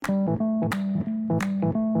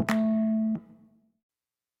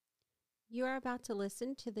are about to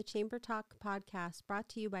listen to the ChamberTalk podcast brought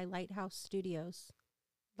to you by Lighthouse Studios.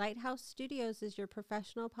 Lighthouse Studios is your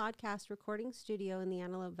professional podcast recording studio in the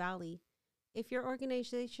Antelope Valley. If your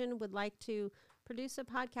organization would like to produce a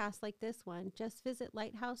podcast like this one, just visit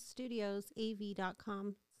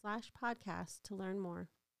lighthousestudios.av.com/podcast to learn more.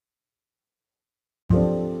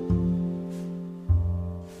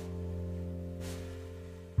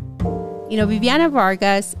 You know, Viviana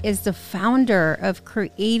Vargas is the founder of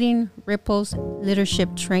Creating Ripples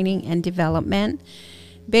Leadership Training and Development,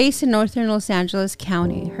 based in northern Los Angeles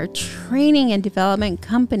County. Her training and development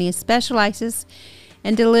company specializes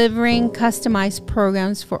in delivering customized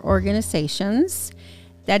programs for organizations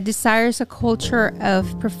that desires a culture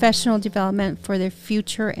of professional development for their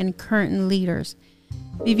future and current leaders.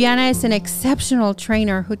 Viviana is an exceptional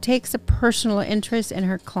trainer who takes a personal interest in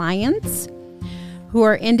her clients, who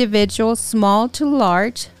are individuals, small to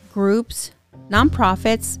large, groups,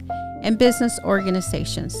 nonprofits, and business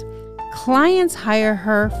organizations. Clients hire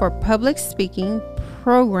her for public speaking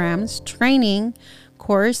programs, training,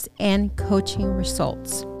 course, and coaching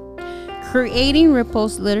results. Creating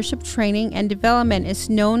Ripples Leadership Training and Development is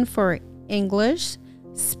known for English,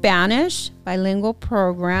 Spanish, bilingual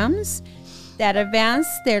programs that advance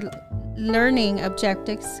their learning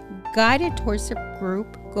objectives, guided towards their group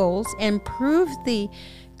goals, and improve the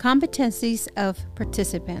competencies of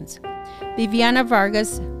participants. Viviana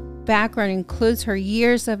Vargas' background includes her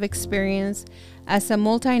years of experience as a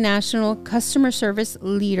multinational customer service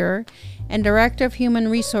leader and director of human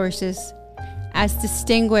resources as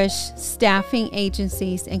distinguished staffing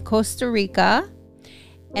agencies in Costa Rica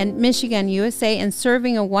and Michigan, USA, and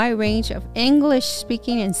serving a wide range of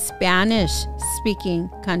English-speaking and Spanish-speaking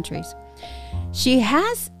countries. She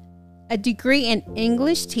has a degree in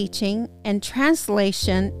English teaching and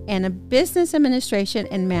translation and a business administration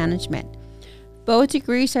and management. Both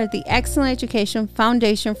degrees are the excellent education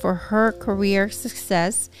foundation for her career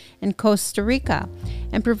success in Costa Rica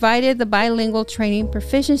and provided the bilingual training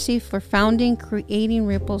proficiency for founding Creating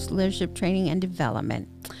Ripples Leadership Training and Development.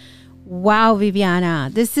 Wow, Viviana,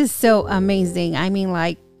 this is so amazing. I mean,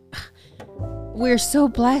 like, we're so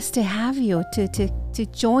blessed to have you to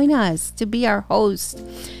join us, to be our host.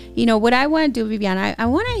 You know, what I want to do, Viviana, I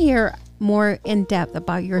want to hear more in depth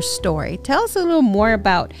about your story. Tell us a little more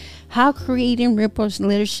about how Creating Ripples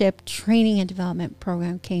Leadership Training and Development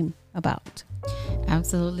Program came about.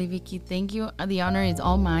 Absolutely, Vicky. Thank you. The honor is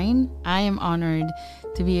all mine. I am honored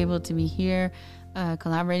to be able to be here,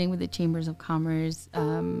 collaborating with the Chambers of Commerce.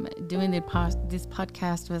 Doing this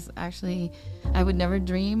podcast was actually, I would never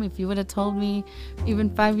dream. If you would have told me even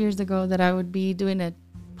 5 years ago that I would be doing a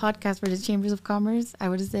podcast for the Chambers of Commerce, I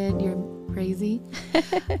would have said you're crazy.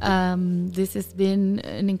 This has been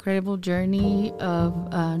an incredible journey of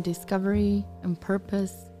discovery and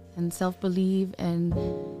purpose and self-belief and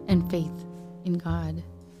faith in God,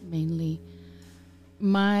 mainly.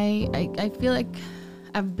 I feel like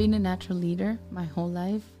I've been a natural leader my whole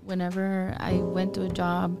life. Whenever I went to a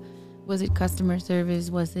job, was it customer service,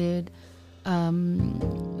 was it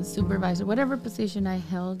supervisor, whatever position I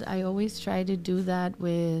held, I always tried to do that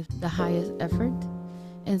with the highest effort.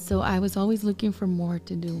 And so I was always looking for more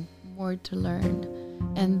to do, more to learn.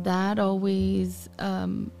 And that always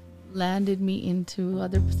landed me into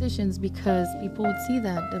other positions because people would see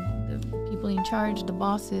that. The people in charge, the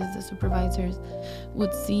bosses, the supervisors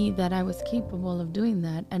would see that I was capable of doing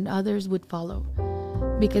that, and others would follow.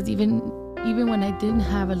 Because even when I didn't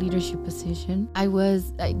have a leadership position,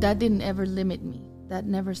 that didn't ever limit me. That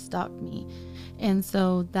never stopped me. And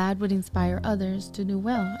so that would inspire others to do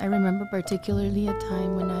well. I remember particularly a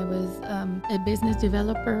time when I was a business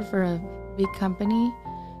developer for a big company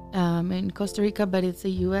in Costa Rica, but it's a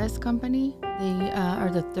U.S. company. They are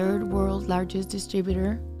the third world largest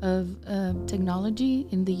distributor of technology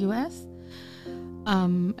in the U.S.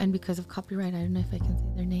 And because of copyright, I don't know if I can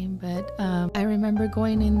say their name, but I remember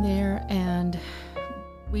going in there and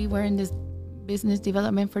we were in this business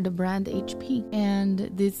development for the brand HP.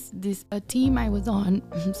 And this team I was on,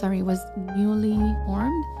 was newly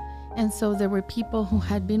formed. And so there were people who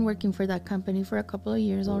had been working for that company for a couple of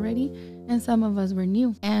years already, and some of us were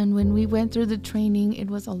new. And when we went through the training, it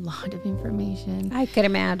was a lot of information. I could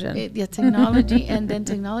imagine. Technology, and then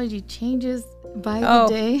technology changes by the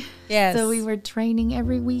day. Yes. So we were training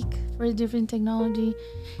every week for a different technology.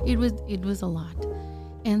 It was a lot.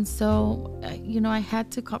 And so, I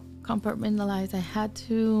had to compartmentalize. I had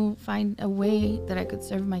to find a way that I could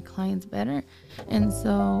serve my clients better. And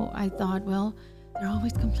so I thought, well, they're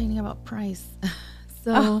always complaining about price.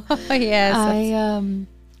 So yes,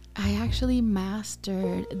 I actually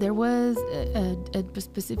mastered, there was a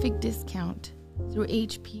specific discount through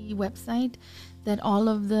HP website that all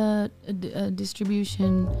of the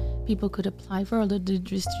distribution people could apply for, or the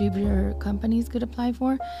distributor companies could apply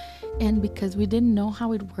for. And because we didn't know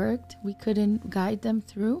how it worked, we couldn't guide them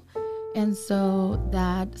through. And so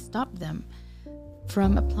that stopped them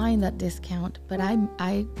from applying that discount. But I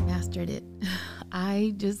mastered it.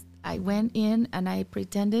 I went in and I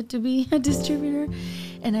pretended to be a distributor,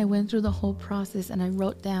 and I went through the whole process, and I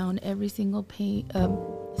wrote down every single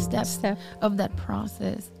step of that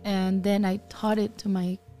process. And then I taught it to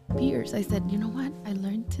my peers. I said, you know what? I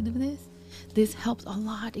learned to do this. This helps a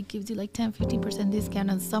lot. It gives you like 10-15% discount,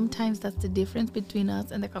 and sometimes that's the difference between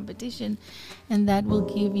us and the competition, and that will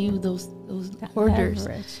give you those orders.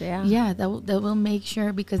 That will make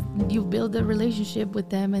sure, because you build a relationship with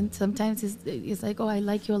them, and sometimes it's like, oh, I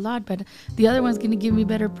like you a lot, but the other one's gonna give me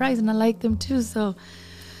better price, and I like them too. So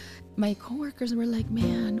my coworkers were like,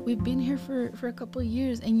 man, we've been here for a couple of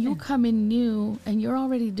years, and you come in new, and you're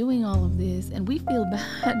already doing all of this, and we feel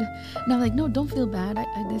bad. And I'm like, no, don't feel bad.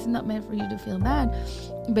 This is not meant for you to feel bad.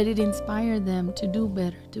 But it inspired them to do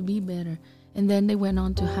better, to be better. And then they went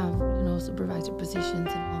on to have, supervisor positions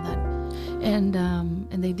and all that.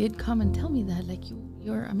 And they did come and tell me that, like,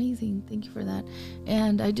 you're amazing. Thank you for that.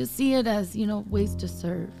 And I just see it as, ways to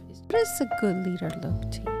serve. What does a good leader look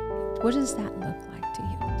to you? What does that look like to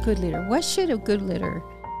you? Good leader. What should a good leader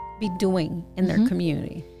be doing in their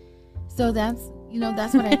community? So that's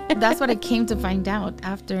what I came to find out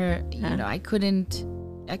after, I couldn't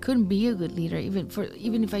be a good leader.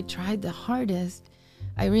 Even if I tried the hardest,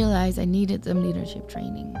 I realized I needed some leadership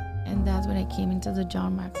training. And that's when I came into the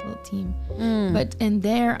John Maxwell team. And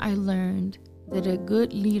there I learned that a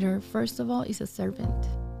good leader, first of all, is a servant.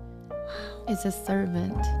 It's a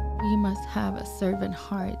servant. We must have a servant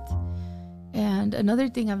heart. And another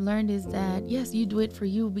thing I've learned is that, yes, you do it for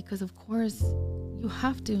you, because of course you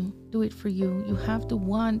have to do it for you. You have to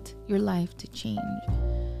want your life to change.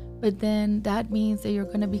 But then that means that you're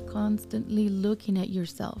going to be constantly looking at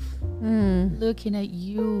yourself, looking at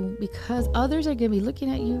you, because others are going to be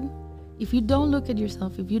looking at you. If you don't look at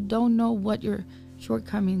yourself, if you don't know what your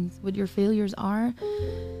shortcomings, what your failures are,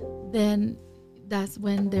 then that's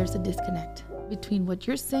when there's a disconnect between what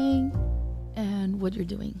you're saying and what you're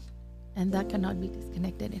doing. And that cannot be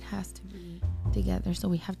disconnected. It has to be together. So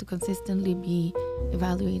we have to consistently be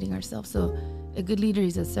evaluating ourselves. So a good leader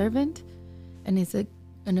is a servant, and is an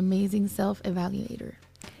amazing self-evaluator.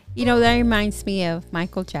 That reminds me of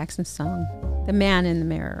Michael Jackson's song, The Man in the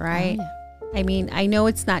Mirror, right? Oh, yeah. I mean, I know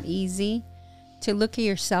it's not easy to look at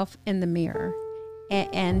yourself in the mirror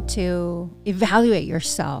and to evaluate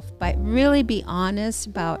yourself, but really be honest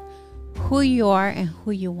about who you are and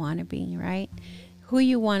who you want to be, right? Who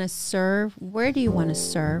you want to serve, where do you want to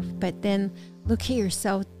serve, but then look at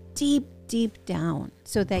yourself deep, deep down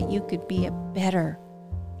so that you could be a better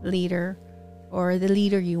leader, or the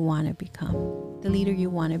leader you want to become, the leader you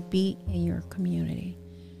want to be in your community.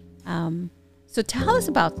 So tell us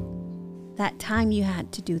about that time you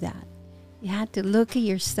had to do that. You had to look at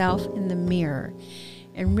yourself in the mirror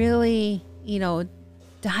and really,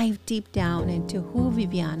 dive deep down into who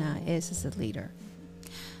Viviana is as a leader.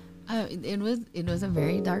 It was a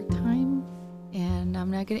very dark time, and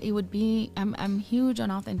I'm huge on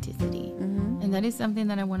authenticity, and that is something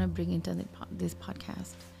that I want to bring into this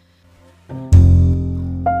podcast.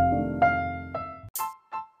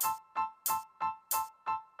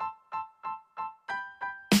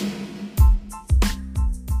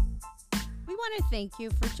 We want to thank you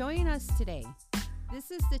for joining us today. This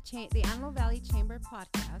is the Antelope Valley Chamber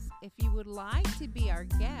podcast. If you would like to be our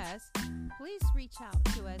guest, please reach out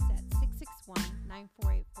to us at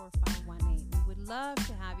 661-948-4518. We would love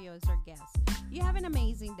to have you as our guest. You have an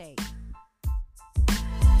amazing day.